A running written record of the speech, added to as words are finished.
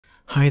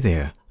Hi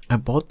there, I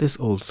bought this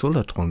old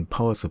Solartron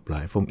power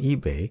supply from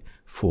eBay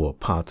for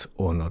parts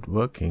or not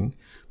working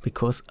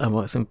because I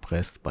was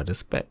impressed by the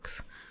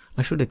specs.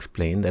 I should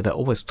explain that I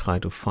always try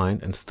to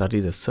find and study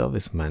the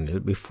service manual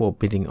before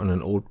bidding on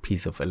an old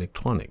piece of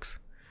electronics.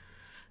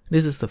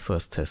 This is the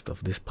first test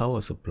of this power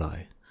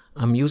supply.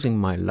 I'm using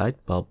my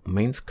light bulb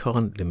mains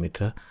current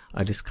limiter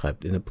I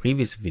described in a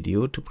previous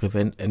video to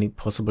prevent any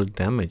possible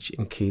damage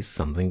in case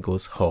something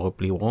goes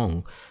horribly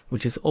wrong,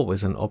 which is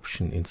always an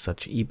option in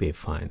such eBay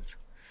finds.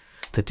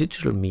 The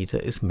digital meter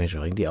is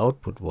measuring the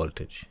output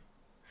voltage.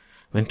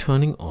 When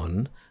turning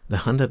on, the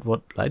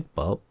 100-watt light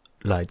bulb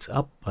lights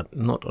up but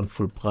not on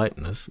full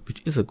brightness,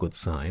 which is a good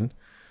sign.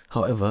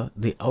 However,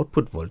 the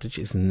output voltage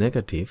is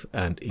negative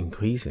and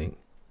increasing.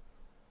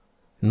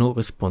 No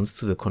response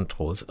to the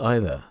controls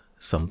either.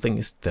 Something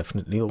is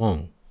definitely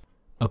wrong.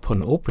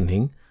 Upon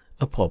opening,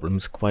 a problem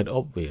is quite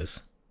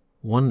obvious.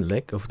 One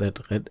leg of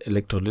that red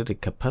electrolytic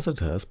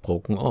capacitor is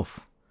broken off.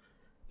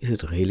 Is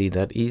it really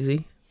that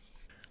easy?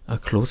 A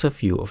closer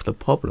view of the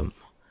problem.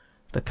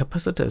 The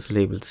capacitor is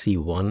labeled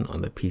C1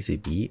 on the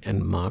PCB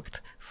and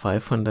marked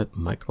 500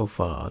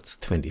 microfarads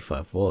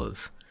 25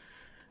 volts.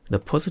 The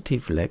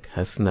positive leg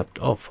has snapped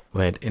off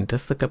where it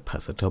enters the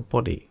capacitor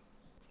body.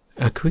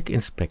 A quick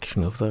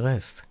inspection of the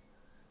rest.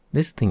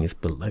 This thing is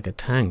built like a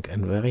tank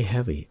and very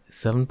heavy,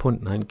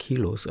 7.9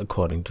 kilos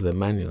according to the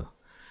manual.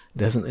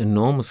 There's an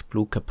enormous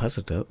blue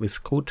capacitor with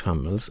screw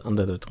terminals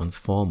under the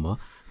transformer,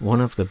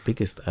 one of the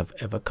biggest I've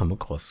ever come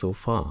across so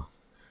far.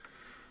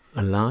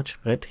 A large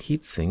red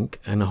heatsink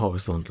and a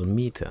horizontal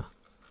meter.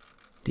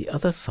 The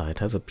other side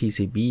has a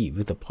PCB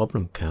with a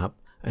problem cap,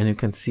 and you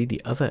can see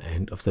the other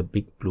end of the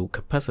big blue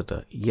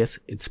capacitor. Yes,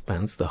 it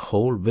spans the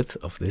whole width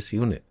of this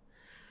unit.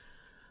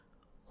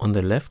 On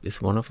the left is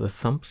one of the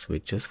thumb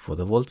switches for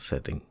the volt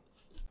setting.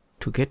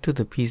 To get to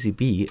the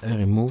PCB, I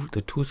removed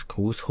the two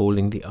screws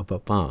holding the upper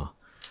bar.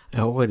 I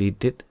already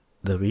did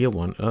the rear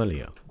one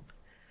earlier.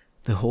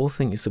 The whole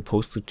thing is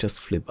supposed to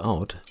just flip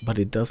out, but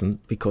it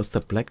doesn't because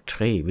the black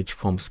tray which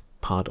forms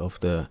part of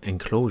the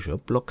enclosure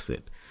blocks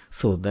it,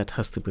 so that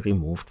has to be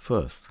removed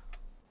first.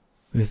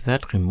 With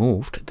that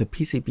removed, the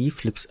PCB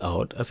flips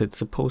out as it's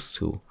supposed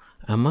to.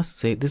 I must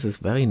say this is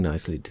very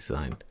nicely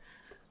designed.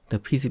 The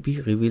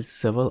PCB reveals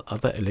several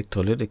other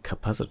electrolytic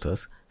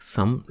capacitors,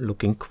 some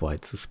looking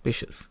quite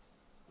suspicious.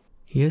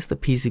 Here's the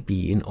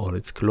PCB in all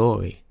its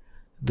glory.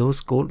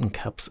 Those golden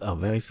caps are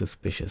very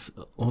suspicious.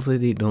 Although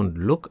they don't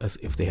look as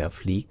if they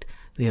have leaked,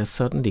 they are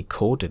certainly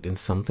coated in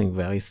something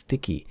very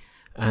sticky,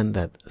 and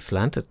that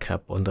slanted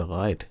cap on the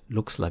right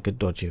looks like a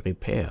dodgy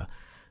repair.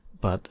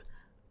 But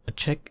a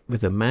check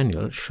with the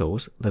manual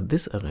shows that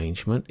this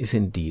arrangement is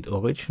indeed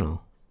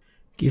original.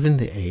 Given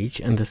the age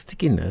and the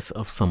stickiness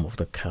of some of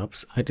the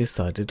caps, I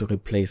decided to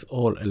replace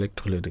all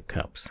electrolytic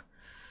caps.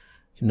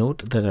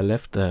 Note that I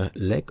left the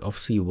leg of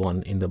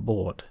C1 in the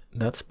board.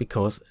 That's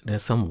because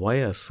there's some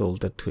wires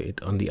soldered to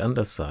it on the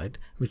underside,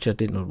 which I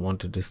did not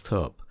want to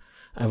disturb.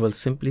 I will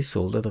simply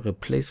solder the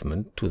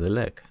replacement to the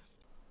leg.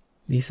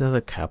 These are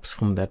the caps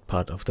from that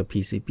part of the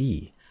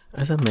PCB.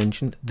 As I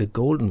mentioned, the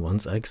golden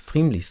ones are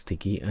extremely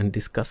sticky and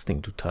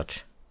disgusting to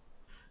touch.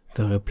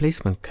 The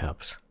replacement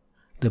caps.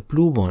 The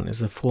blue one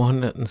is a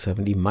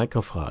 470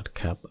 microfarad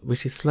cap,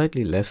 which is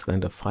slightly less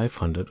than the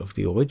 500 of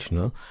the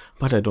original,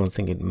 but I don't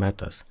think it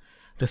matters.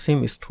 The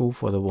same is true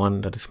for the one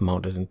that is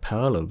mounted in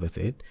parallel with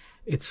it.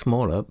 It's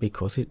smaller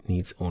because it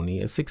needs only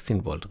a 16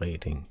 volt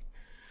rating.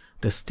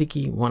 The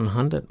sticky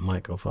 100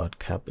 microfarad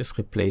cap is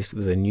replaced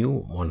with a new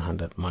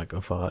 100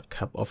 microfarad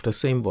cap of the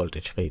same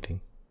voltage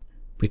rating.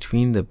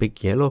 Between the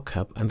big yellow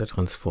cap and the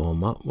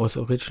transformer was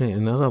originally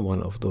another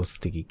one of those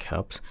sticky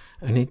caps,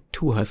 and it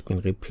too has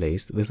been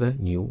replaced with a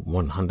new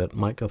 100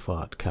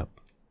 microfarad cap.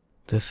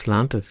 The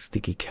slanted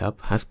sticky cap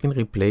has been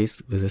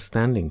replaced with a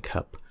standing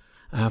cap.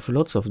 I have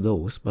lots of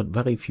those, but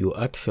very few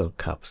axial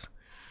caps.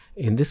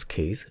 In this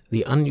case,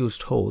 the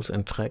unused holes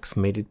and tracks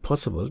made it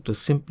possible to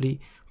simply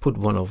put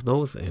one of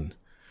those in.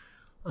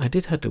 I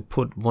did have to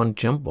put one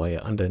jump wire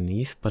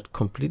underneath, but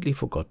completely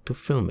forgot to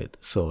film it,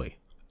 sorry.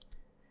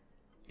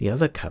 The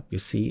other cap you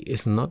see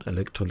is not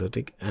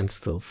electrolytic and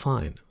still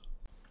fine.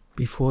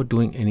 Before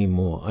doing any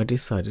more, I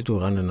decided to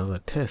run another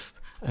test,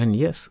 and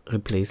yes,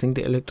 replacing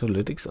the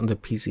electrolytics on the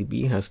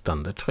PCB has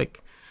done the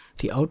trick.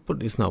 The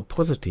output is now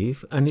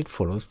positive and it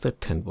follows the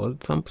 10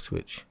 volt thumb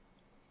switch.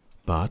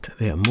 But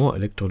there are more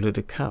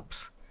electrolytic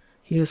caps.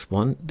 Here's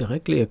one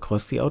directly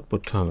across the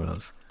output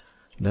terminals.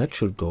 That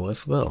should go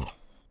as well.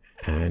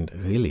 And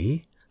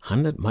really,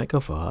 100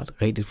 microfarad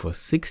rated for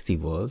 60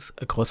 volts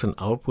across an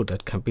output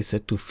that can be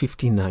set to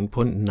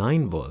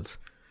 59.9 volts.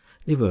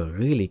 They were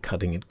really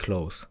cutting it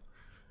close.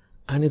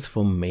 And it's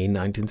from May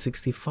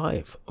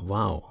 1965.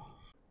 Wow.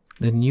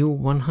 The new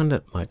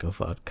 100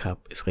 microfarad cap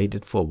is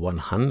rated for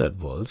 100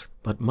 volts,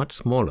 but much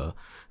smaller,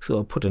 so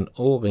I put an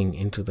O-ring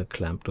into the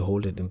clamp to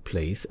hold it in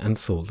place and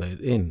solder it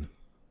in.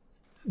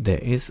 There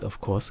is, of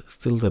course,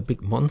 still the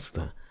big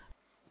monster.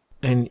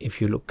 And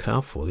if you look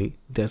carefully,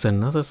 there's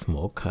another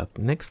small cap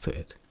next to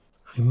it.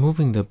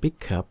 Removing the big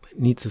cap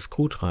needs a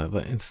screwdriver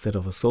instead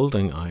of a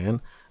soldering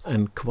iron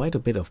and quite a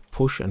bit of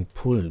push and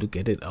pull to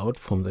get it out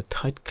from the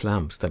tight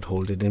clamps that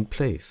hold it in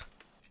place.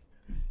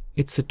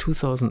 It's a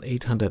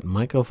 2800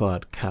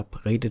 microfarad cap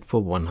rated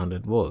for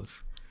 100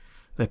 volts.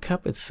 The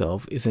cap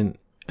itself is in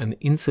an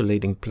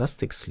insulating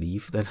plastic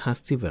sleeve that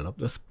has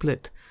developed a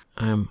split.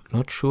 I'm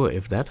not sure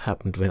if that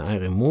happened when I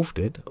removed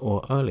it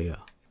or earlier.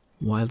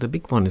 While the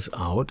big one is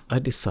out, I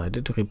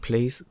decided to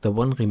replace the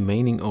one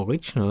remaining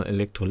original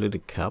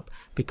electrolytic cap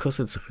because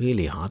it's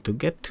really hard to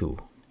get to.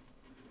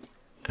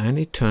 And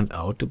it turned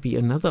out to be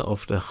another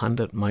of the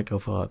 100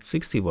 microfarad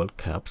 60 volt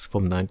caps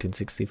from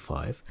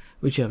 1965,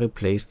 which I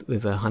replaced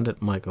with a 100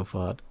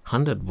 microfarad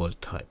 100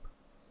 volt type.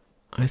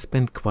 I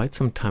spent quite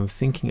some time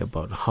thinking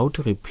about how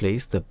to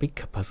replace the big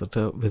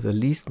capacitor with the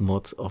least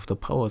mods of the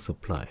power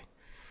supply.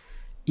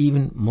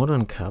 Even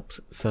modern caps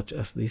such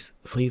as this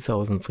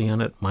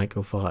 3300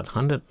 microfarad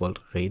 100 volt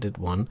rated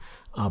one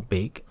are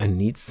big and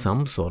need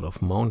some sort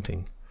of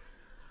mounting.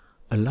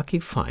 A lucky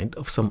find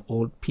of some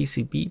old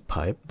PCB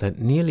pipe that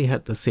nearly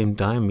had the same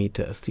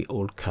diameter as the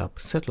old cap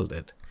settled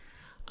it.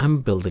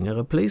 I'm building a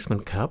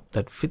replacement cap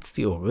that fits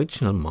the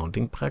original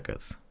mounting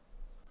brackets.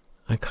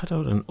 I cut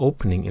out an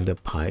opening in the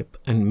pipe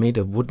and made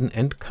a wooden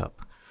end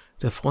cap.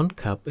 The front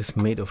cap is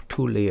made of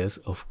 2 layers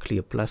of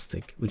clear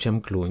plastic which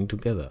I'm gluing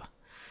together.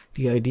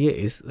 The idea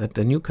is that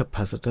the new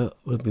capacitor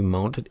will be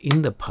mounted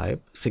in the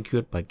pipe,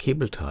 secured by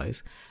cable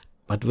ties,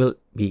 but will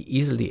be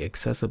easily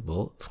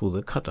accessible through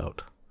the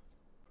cutout.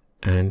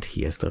 And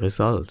here's the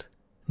result.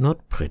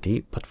 Not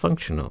pretty, but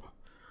functional.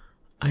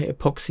 I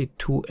epoxied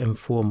 2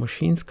 M4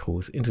 machine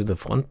screws into the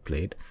front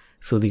plate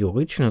so the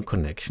original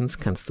connections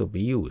can still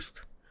be used.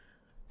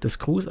 The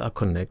screws are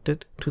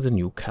connected to the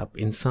new cap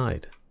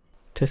inside.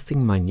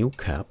 Testing my new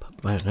cap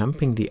by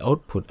ramping the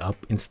output up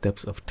in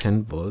steps of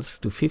 10 volts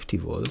to 50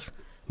 volts.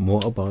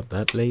 More about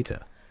that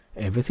later.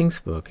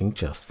 Everything's working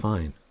just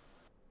fine.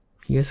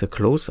 Here's a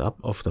close-up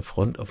of the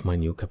front of my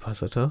new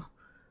capacitor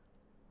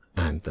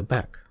and the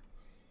back.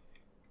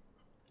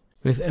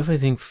 With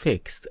everything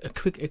fixed, a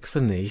quick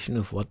explanation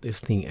of what this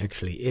thing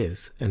actually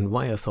is and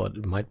why I thought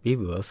it might be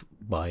worth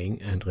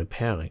buying and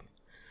repairing.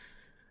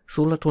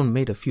 Solartron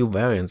made a few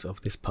variants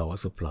of this power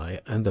supply,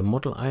 and the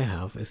model I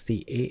have is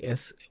the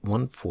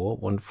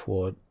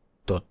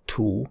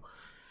AS1414.2,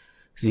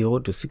 0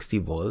 to 60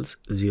 volts,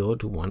 0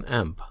 to 1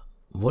 amp.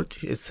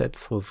 Voltage is set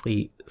through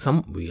 3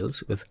 thumb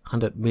wheels with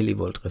 100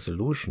 millivolt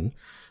resolution,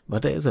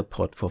 but there is a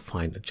pot for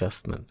fine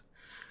adjustment.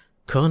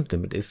 Current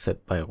limit is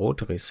set by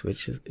rotary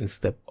switches in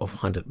step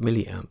of 100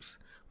 milliamps.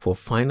 For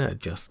finer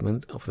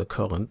adjustment of the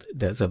current,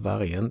 there is a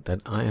variant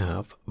that I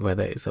have where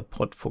there is a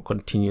pot for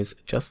continuous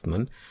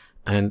adjustment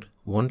and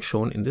one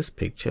shown in this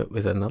picture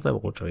with another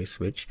rotary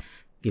switch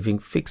giving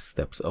fixed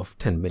steps of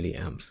 10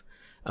 milliamps.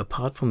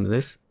 Apart from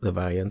this, the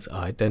variants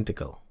are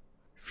identical.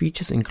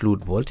 Features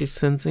include voltage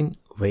sensing,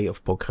 way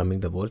of programming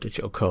the voltage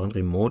or current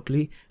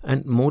remotely,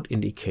 and mode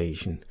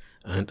indication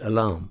and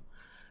alarm.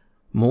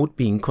 Mode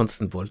being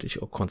constant voltage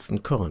or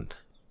constant current.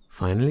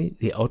 Finally,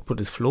 the output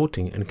is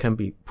floating and can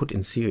be put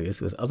in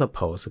series with other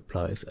power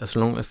supplies as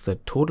long as the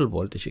total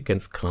voltage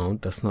against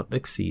ground does not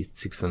exceed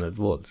 600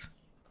 volts.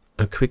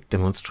 A quick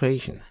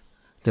demonstration.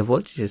 The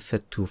voltage is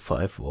set to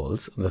 5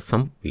 volts on the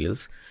thumb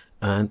wheels,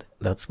 and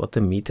that's what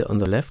the meter on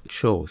the left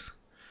shows.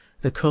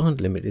 The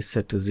current limit is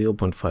set to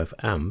 0.5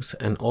 amps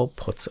and all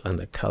pots are in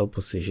the cal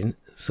position,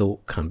 so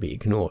can be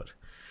ignored.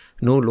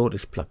 No load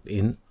is plugged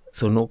in,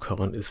 so no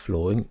current is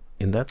flowing.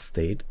 In that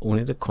state,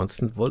 only the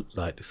constant volt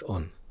light is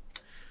on.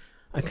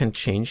 I can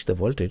change the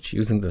voltage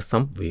using the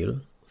thumb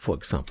wheel, for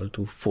example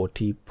to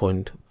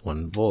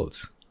 40.1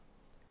 volts.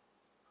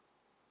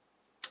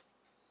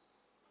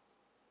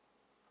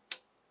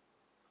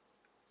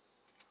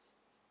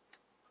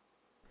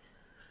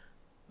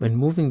 When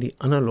moving the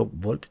analog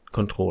voltage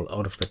control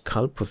out of the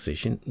cal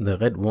position, the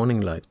red warning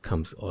light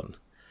comes on.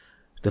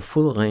 The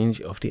full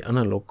range of the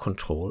analog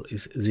control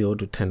is 0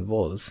 to 10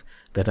 volts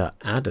that are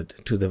added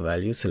to the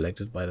value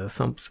selected by the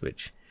thumb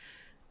switch.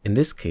 In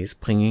this case,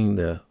 bringing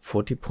the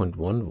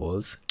 40.1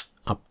 volts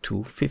up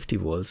to 50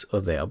 volts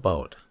or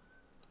thereabout.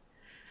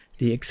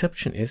 The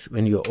exception is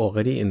when you're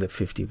already in the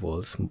 50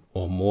 volts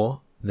or more,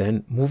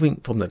 then moving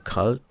from the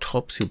cal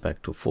drops you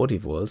back to 40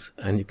 volts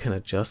and you can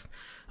adjust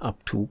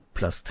up to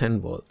plus 10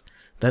 volt.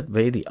 That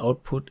way the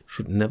output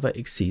should never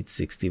exceed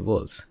 60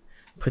 volts.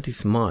 Pretty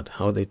smart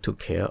how they took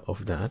care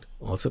of that,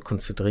 also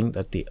considering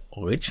that the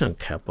original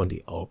cap on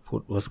the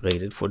output was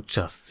rated for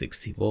just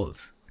 60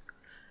 volts.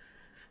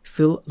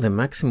 Still, the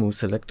maximum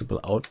selectable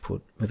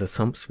output with the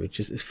thumb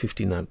switches is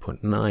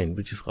 59.9,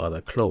 which is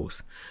rather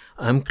close.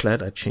 I'm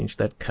glad I changed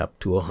that cap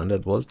to a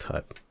 100 volt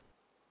type.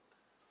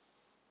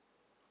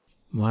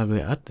 While we're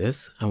at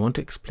this, I want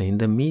to explain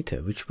the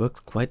meter, which works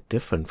quite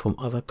different from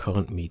other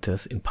current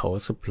meters in power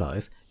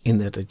supplies in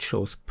that it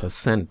shows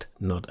percent,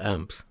 not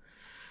amps.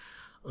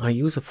 I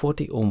use a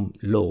 40 ohm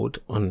load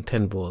on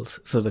 10 volts,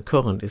 so the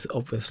current is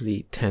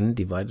obviously 10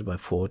 divided by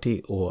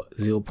 40 or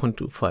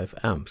 0.25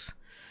 amps.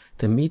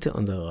 The meter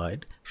on the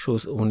right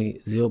shows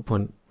only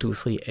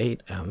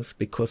 0.238 amps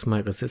because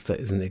my resistor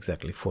isn't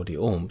exactly 40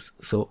 ohms,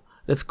 so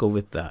let's go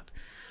with that.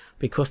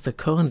 Because the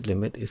current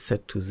limit is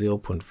set to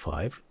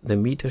 0.5, the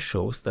meter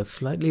shows that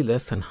slightly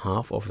less than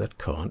half of that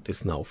current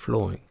is now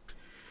flowing.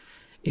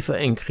 If I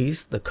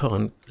increase the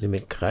current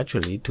limit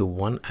gradually to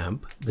 1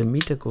 amp, the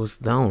meter goes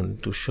down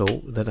to show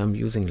that I'm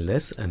using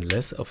less and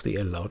less of the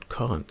allowed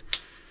current.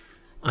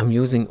 I'm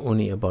using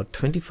only about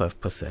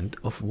 25%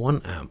 of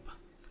 1 amp.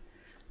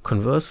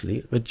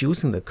 Conversely,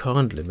 reducing the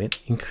current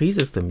limit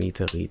increases the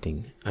meter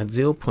reading at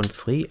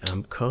 0.3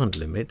 amp current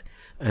limit,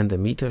 and the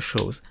meter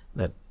shows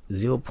that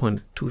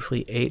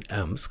 0.238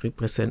 amps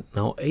represent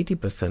now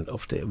 80%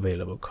 of the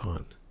available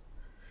current.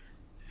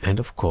 And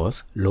of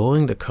course,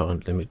 lowering the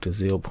current limit to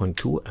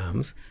 0.2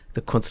 amps,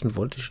 the constant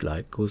voltage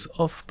light goes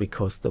off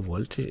because the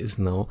voltage is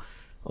now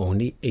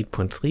only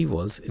 8.3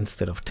 volts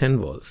instead of 10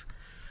 volts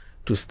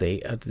to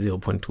stay at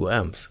 0.2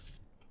 amps.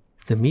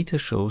 The meter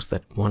shows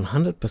that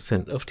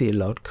 100% of the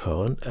allowed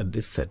current at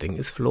this setting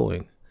is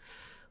flowing.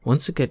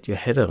 Once you get your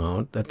head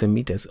around that the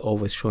meter is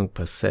always showing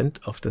percent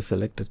of the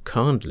selected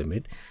current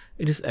limit,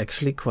 it is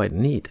actually quite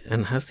neat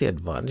and has the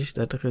advantage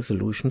that the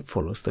resolution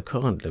follows the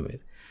current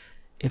limit.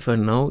 If I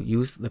now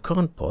use the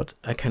current pot,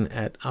 I can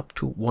add up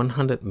to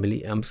 100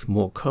 milliamps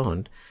more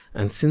current,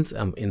 and since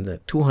I'm in the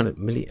 200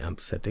 milliamp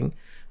setting,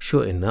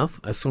 sure enough,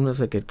 as soon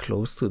as I get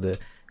close to the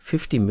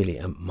 50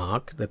 milliamp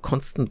mark, the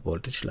constant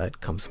voltage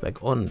light comes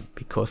back on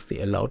because the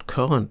allowed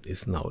current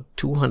is now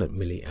 200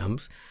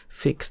 milliamps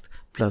fixed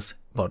plus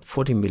about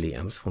 40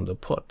 milliamps from the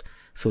pot.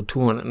 So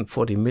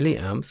 240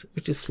 milliamps,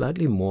 which is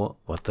slightly more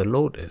what the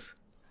load is.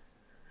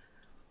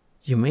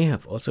 You may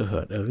have also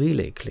heard a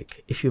relay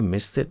click. If you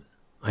missed it,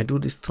 I do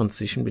this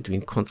transition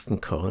between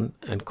constant current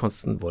and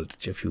constant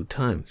voltage a few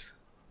times.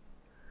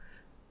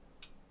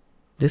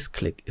 This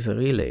click is a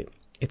relay.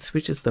 It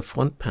switches the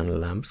front panel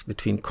lamps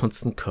between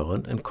constant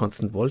current and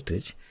constant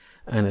voltage,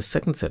 and a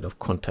second set of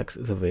contacts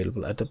is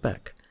available at the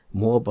back.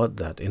 More about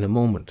that in a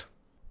moment.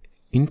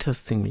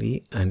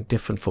 Interestingly, and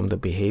different from the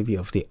behavior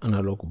of the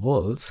analog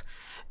volts,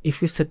 if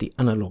you set the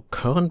analog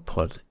current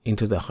pot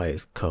into the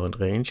highest current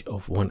range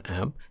of 1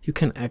 amp, you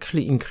can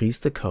actually increase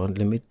the current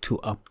limit to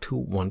up to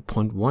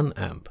 1.1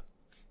 amp.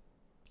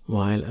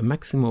 While a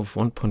maximum of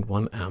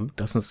 1.1 amp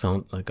doesn't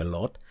sound like a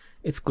lot,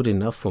 it's good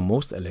enough for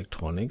most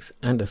electronics,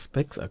 and the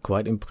specs are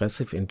quite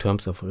impressive in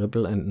terms of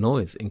ripple and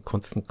noise in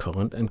constant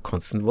current and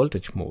constant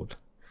voltage mode.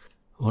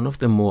 One of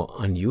the more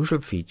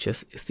unusual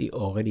features is the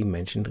already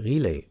mentioned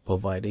relay,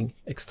 providing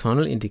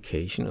external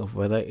indication of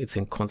whether it's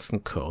in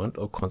constant current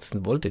or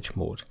constant voltage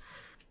mode.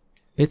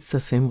 It's the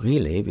same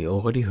relay we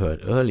already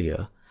heard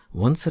earlier,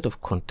 one set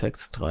of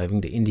contacts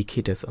driving the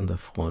indicators on the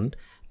front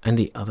and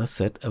the other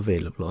set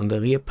available on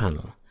the rear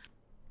panel.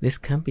 This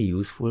can be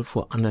useful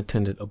for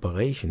unattended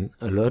operation,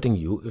 alerting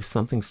you if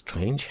something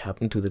strange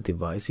happened to the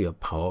device you are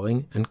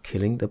powering and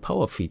killing the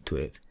power feed to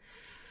it.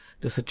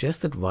 The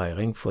suggested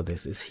wiring for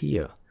this is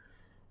here.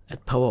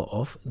 At power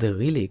off, the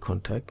relay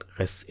contact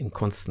rests in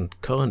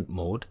constant current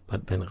mode,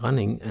 but when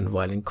running and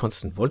while in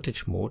constant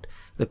voltage mode,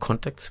 the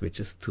contact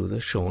switches to the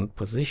shown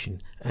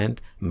position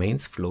and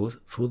mains flows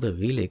through the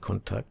relay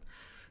contact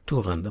to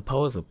run the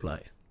power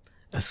supply.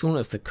 As soon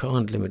as the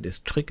current limit is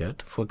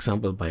triggered, for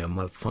example by a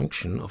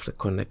malfunction of the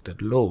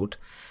connected load,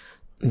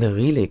 the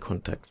relay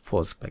contact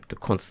falls back to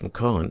constant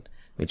current,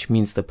 which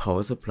means the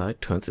power supply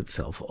turns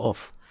itself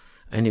off,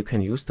 and you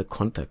can use the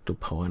contact to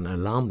power an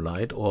alarm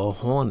light or a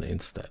horn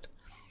instead.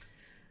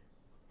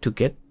 To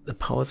get the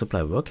power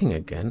supply working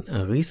again,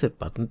 a reset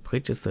button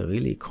bridges the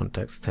relay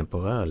contacts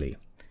temporarily.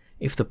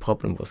 If the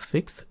problem was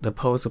fixed, the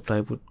power supply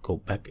would go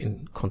back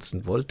in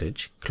constant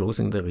voltage,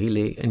 closing the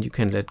relay, and you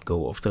can let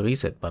go of the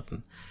reset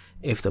button.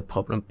 If the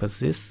problem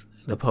persists,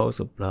 the power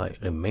supply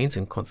remains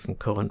in constant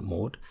current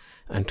mode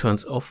and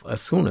turns off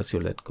as soon as you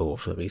let go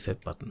of the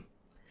reset button.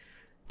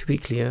 To be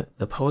clear,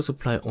 the power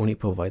supply only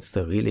provides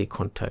the relay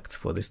contacts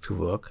for this to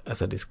work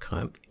as I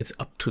described. It's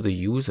up to the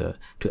user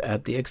to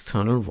add the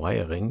external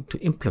wiring to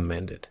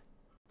implement it,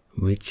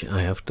 which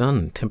I have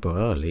done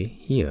temporarily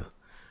here.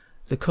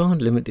 The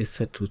current limit is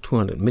set to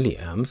 200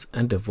 milliamps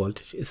and the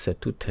voltage is set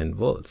to 10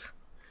 volts.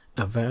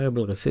 A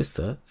variable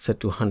resistor set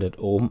to 100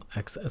 ohm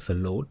acts as a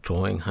load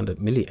drawing 100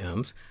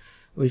 milliamps,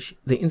 which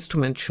the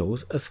instrument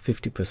shows as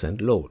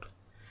 50% load.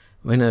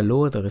 When I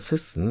lower the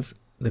resistance,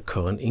 the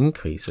current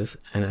increases,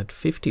 and at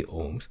 50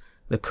 ohms,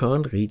 the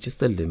current reaches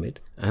the limit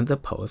and the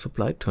power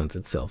supply turns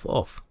itself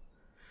off.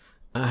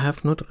 I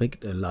have not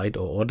rigged a light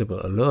or audible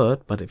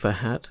alert, but if I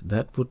had,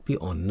 that would be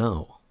on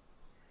now.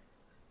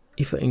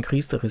 If I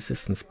increase the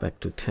resistance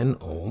back to 10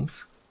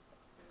 ohms,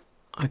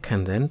 I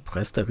can then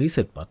press the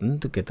reset button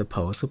to get the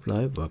power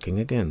supply working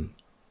again.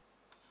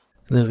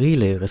 The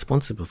relay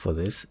responsible for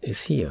this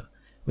is here,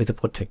 with the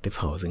protective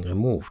housing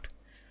removed.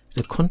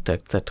 The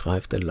contacts that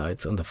drive the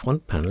lights on the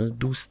front panel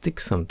do stick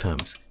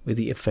sometimes, with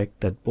the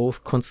effect that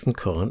both constant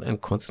current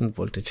and constant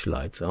voltage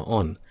lights are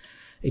on.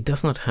 It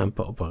does not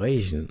hamper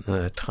operation, and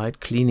I tried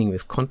cleaning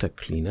with contact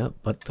cleaner,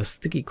 but the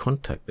sticky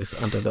contact is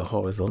under the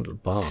horizontal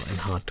bar and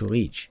hard to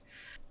reach.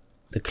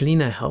 The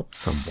cleaner helped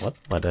somewhat,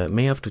 but I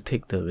may have to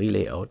take the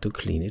relay out to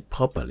clean it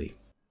properly.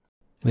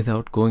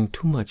 Without going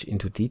too much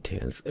into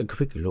details, a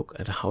quick look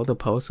at how the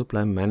power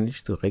supply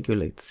managed to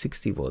regulate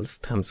 60 volts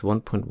times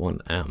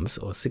 1.1 amps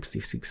or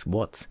 66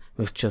 watts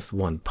with just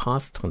one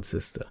pass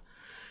transistor.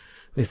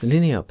 With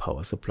linear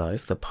power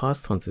supplies, the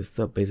pass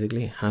transistor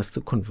basically has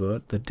to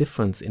convert the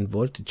difference in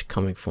voltage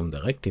coming from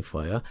the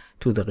rectifier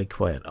to the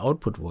required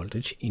output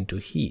voltage into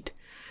heat.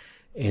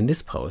 In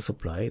this power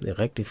supply, the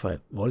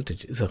rectified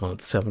voltage is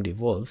around 70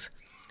 volts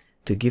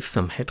to give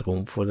some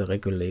headroom for the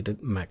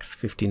regulated max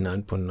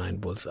 59.9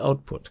 volts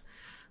output.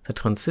 The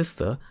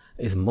transistor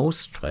is most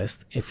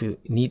stressed if you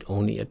need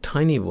only a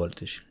tiny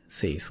voltage,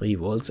 say 3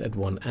 volts at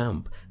 1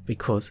 amp,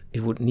 because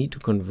it would need to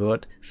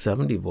convert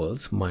 70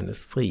 volts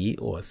minus 3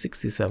 or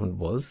 67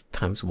 volts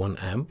times 1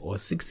 amp or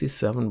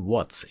 67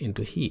 watts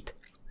into heat.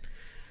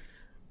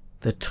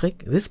 The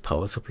trick this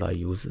power supply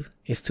uses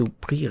is to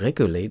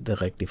pre-regulate the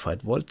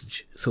rectified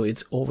voltage, so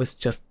it's always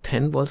just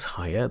 10 volts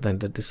higher than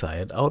the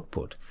desired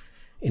output.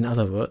 In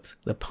other words,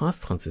 the pass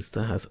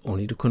transistor has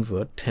only to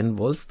convert 10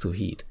 volts to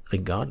heat,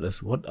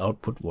 regardless what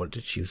output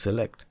voltage you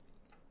select.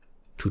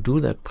 To do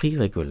that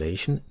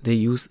pre-regulation, they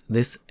use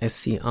this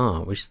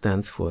SCR, which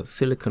stands for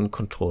Silicon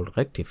Controlled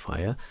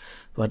Rectifier,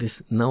 but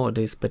is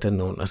nowadays better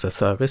known as a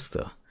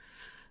thyristor.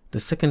 The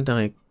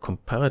secondary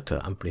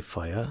comparator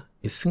amplifier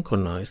is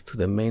synchronized to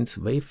the mains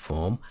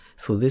waveform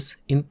through this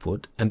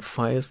input and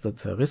fires the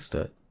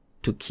thyristor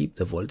to keep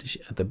the voltage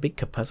at the big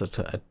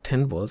capacitor at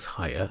 10 volts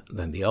higher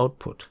than the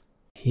output.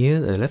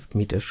 Here the left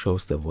meter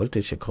shows the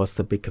voltage across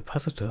the big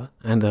capacitor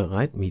and the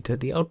right meter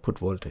the output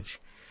voltage.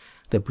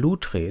 The blue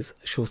trace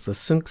shows the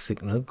sync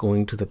signal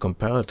going to the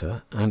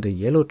comparator and the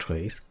yellow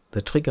trace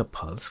the trigger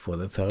pulse for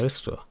the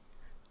thyristor.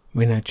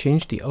 When I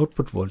change the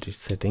output voltage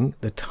setting,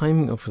 the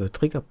timing of the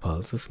trigger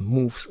pulses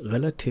moves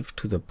relative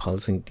to the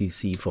pulsing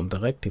DC from the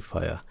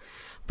rectifier.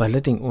 By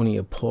letting only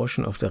a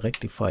portion of the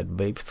rectified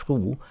wave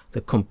through,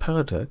 the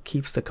comparator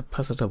keeps the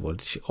capacitor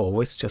voltage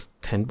always just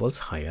 10 volts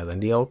higher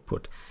than the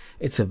output.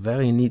 It's a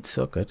very neat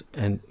circuit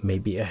and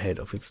maybe ahead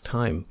of its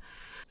time.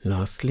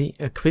 Lastly,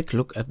 a quick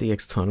look at the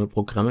external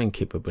programming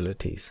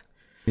capabilities.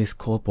 It is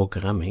called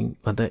programming,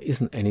 but there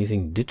isn't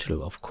anything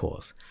digital, of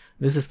course.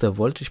 This is the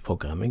voltage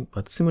programming,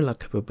 but similar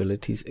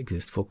capabilities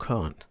exist for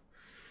current.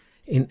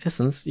 In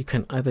essence, you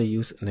can either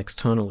use an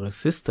external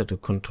resistor to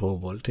control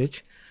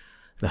voltage.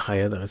 The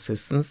higher the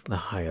resistance, the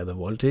higher the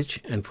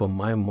voltage, and for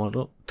my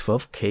model,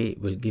 12K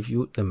will give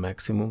you the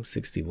maximum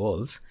 60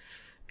 volts.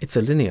 It's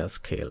a linear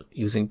scale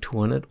using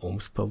 200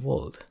 ohms per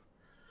volt.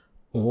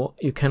 Or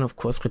you can of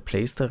course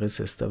replace the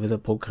resistor with a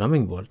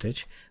programming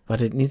voltage,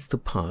 but it needs to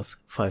pass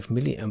 5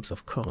 milliamps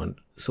of current,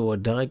 so a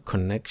direct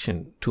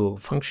connection to a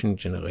function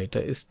generator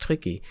is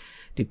tricky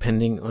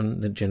depending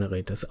on the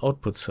generator's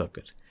output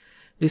circuit.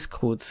 This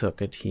crude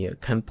circuit here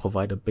can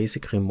provide a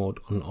basic remote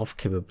on-off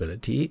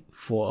capability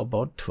for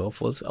about 12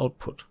 volts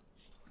output.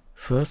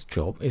 First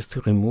job is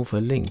to remove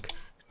a link.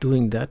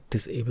 Doing that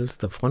disables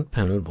the front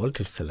panel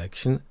voltage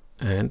selection,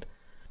 and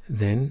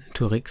then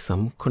to rig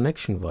some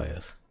connection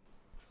wires.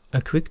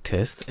 A quick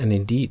test, and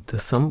indeed the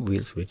thumb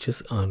wheel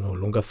switches are no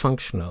longer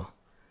functional.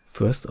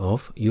 First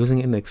off,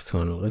 using an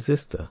external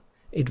resistor.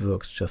 It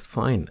works just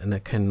fine and I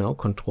can now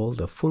control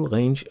the full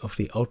range of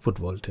the output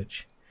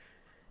voltage.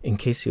 In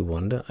case you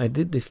wonder, I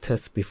did this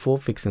test before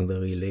fixing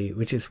the relay,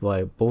 which is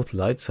why both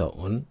lights are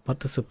on, but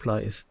the supply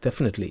is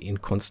definitely in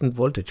constant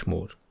voltage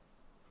mode.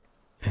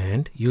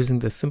 And using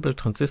the simple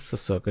transistor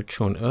circuit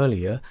shown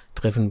earlier,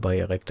 driven by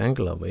a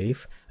rectangular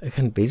wave, I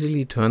can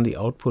basically turn the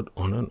output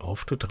on and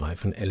off to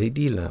drive an LED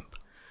lamp.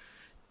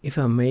 If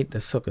I made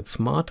the circuit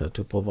smarter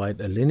to provide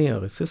a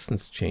linear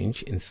resistance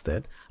change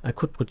instead, I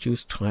could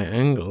produce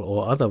triangle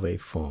or other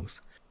waveforms.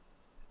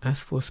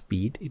 As for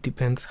speed, it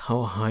depends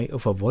how high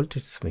of a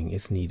voltage swing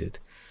is needed.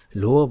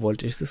 Lower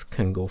voltages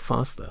can go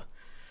faster.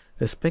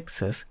 The spec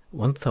says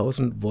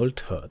 1000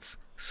 volt Hz.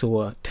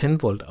 So a 10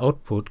 volt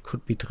output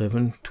could be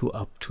driven to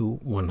up to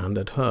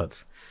 100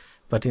 Hz.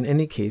 But in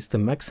any case, the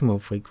maximum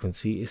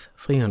frequency is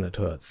 300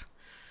 Hz.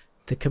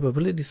 The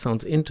capability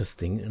sounds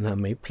interesting and I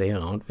may play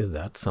around with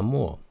that some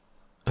more.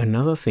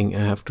 Another thing I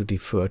have to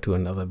defer to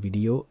another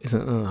video is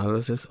an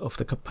analysis of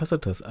the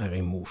capacitors I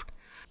removed.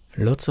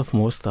 Lots of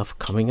more stuff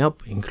coming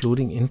up,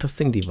 including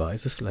interesting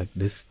devices like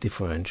this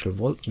differential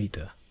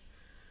voltmeter.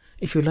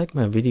 If you like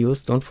my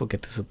videos, don't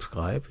forget to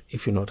subscribe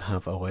if you not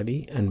have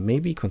already, and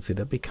maybe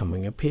consider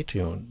becoming a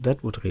Patreon.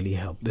 That would really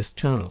help this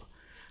channel.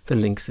 The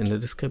link's in the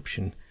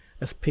description.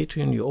 As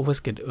Patreon, you always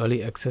get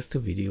early access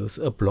to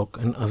videos, a blog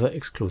and other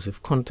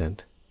exclusive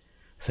content.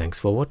 Thanks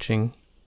for watching.